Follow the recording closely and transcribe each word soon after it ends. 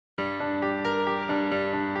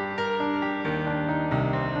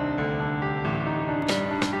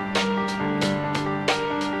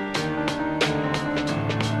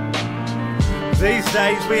These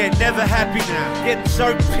days we ain't never happy now. Getting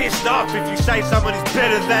so pissed off if you say someone is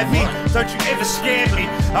better than me. Don't you ever scam me,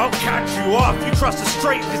 I'll cut you off. You cross the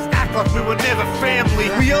street and just act like we were never family.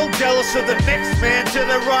 We all jealous of the next man. To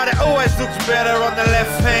the right it always looks better on the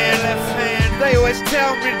left hand. They always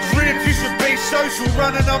tell me dreams, you should be social.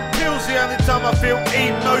 Running on pills the only time I feel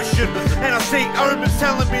emotion. And I see omens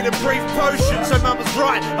telling me to breathe potion. So mum was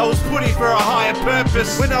right, I was put here for a higher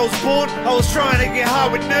purpose. When I was born, I was trying to get high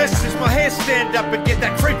with nurses. My hair stand up and get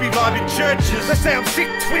that creepy vibe in churches. They say I'm sick,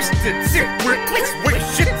 twisted, sick, reckless, wicked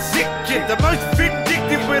shit, sick kid. The most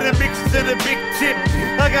vindictive with a mix and a big tip.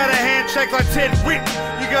 I got a handshake like Ted Whit.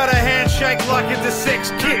 You got a handshake like it's a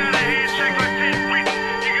sex kit. You got a handshake like Ted Whit.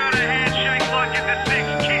 You got a handshake like it's a sex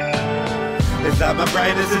kit. It's like my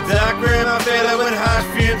brain is a dark room. I feel it with harsh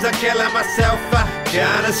fumes. I killing myself. I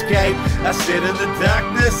can't escape. I sit in the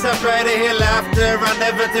darkness. I pray to hear laughter. I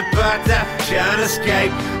never depart. I can't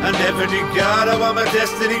escape. I never knew God or what my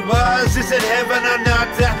destiny was. Is it heaven or not?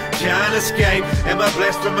 I can't escape. Am I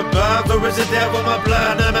blessed from above or is the devil my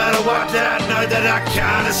blood? No matter what, I know that I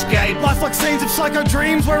can't escape. Life like scenes of psycho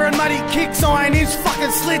dreams, wearing muddy kicks, 9-inch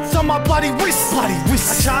fucking slits on my bloody wrists. I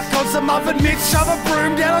shark on some oven mitts, shove a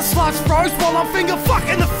broom down a slut's throat while I'm finger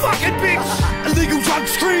fucking the fucking bitch. Illegal drug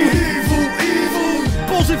scream, evil, evil.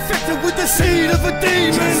 Balls infected with the seed of a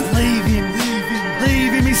demon. Just leave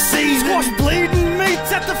him, he's seething. Squash bleeding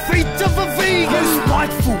meats at the feet of a vegan.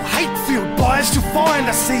 Spiteful, hate-filled bias you'll find.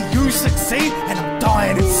 I see you succeed and I'm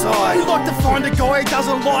dying inside. You like to find a guy who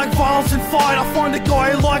doesn't like violence and fight. I find a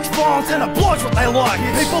guy who likes violence and oblige what they like.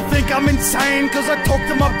 People think I'm insane cause I talk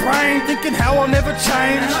to my brain, thinking how I'll never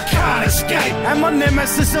change. And I can't escape. And my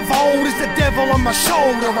nemesis of old is the devil on my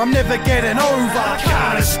shoulder. I'm never getting over. I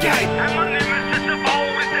can't escape. And my nemesis of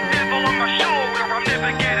old is the devil on my shoulder. I'm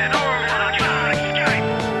never getting over. I can't escape.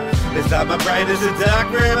 It's like my brain is a dark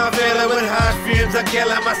room. I feel it with harsh fumes. I'm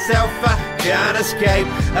killing myself. I can't escape.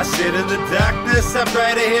 I sit in the darkness. I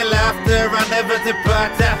pray to hear laughter. I never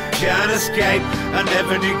depart. I can't escape. I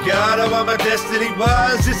never knew God or what my destiny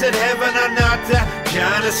was. Is it heaven or not? I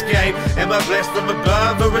can't escape. Am I blessed from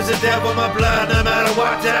above or is the devil my blood? No matter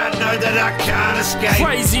what, I know that I can't escape.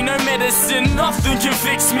 Crazy, no medicine, nothing can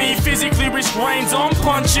fix me. Physically restrained, I'm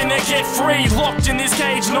punching to get free. Locked in this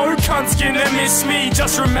cage, no cunt's gonna miss me.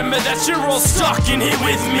 Just remember that you're all stuck in here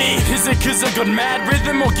with me. Is it cause I got mad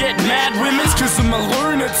rhythm or get mad women's? Cause I'm a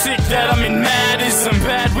lunatic that I'm in Madizm.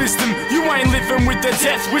 Bad wisdom, you ain't living with the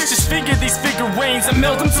death wish. Just figure these figurines and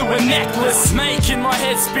meld them to a necklace. Making my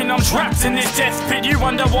head spin, I'm trapped in this death pit. You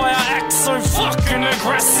wonder why I act so fucking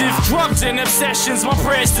aggressive. Drugs and obsessions, my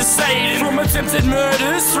prayers to Satan. From attempted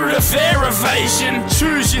murders through to fair evasion.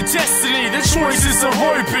 Choose your destiny, the choices are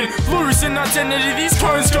open. Losing identity, these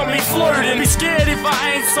cones got me floating. Be scared if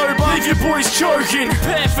I ain't sober, leave your boys choking.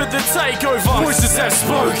 Prepare for the takeover, voices have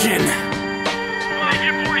spoken. Leave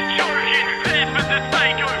your boys choking, prepare for the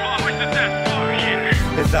takeover, voices have spoken.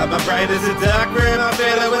 It's like my brain is a dark room. I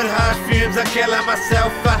feel it with harsh fumes. I'm killing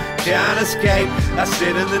myself. I can't escape. I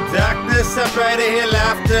sit in the darkness. I pray to hear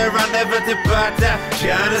laughter. I never depart. I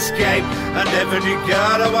can't escape. I never knew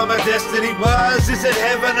God or what my destiny was. Is it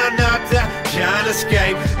heaven or not? I can't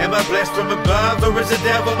escape. Am I blessed from above or is the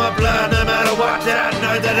devil my blood? No matter what, I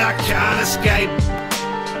know that I can't escape.